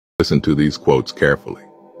Listen to these quotes carefully.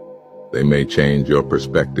 They may change your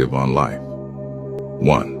perspective on life.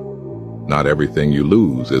 1. Not everything you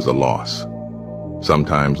lose is a loss.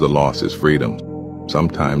 Sometimes the loss is freedom.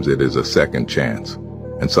 Sometimes it is a second chance.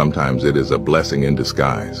 And sometimes it is a blessing in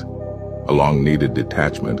disguise. A long-needed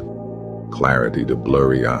detachment, clarity to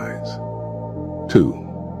blurry eyes.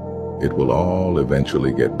 2. It will all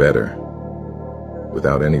eventually get better.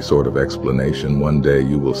 Without any sort of explanation, one day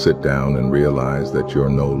you will sit down and realize that you're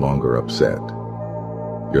no longer upset.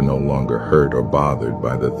 You're no longer hurt or bothered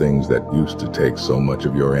by the things that used to take so much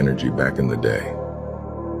of your energy back in the day.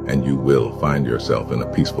 And you will find yourself in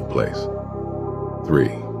a peaceful place. 3.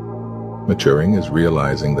 Maturing is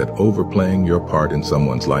realizing that overplaying your part in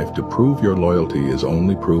someone's life to prove your loyalty is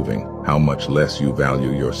only proving how much less you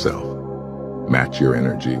value yourself. Match your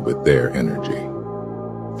energy with their energy.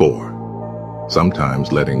 4.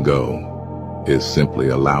 Sometimes letting go is simply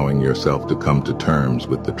allowing yourself to come to terms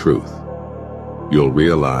with the truth. You'll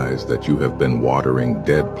realize that you have been watering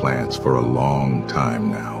dead plants for a long time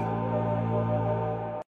now.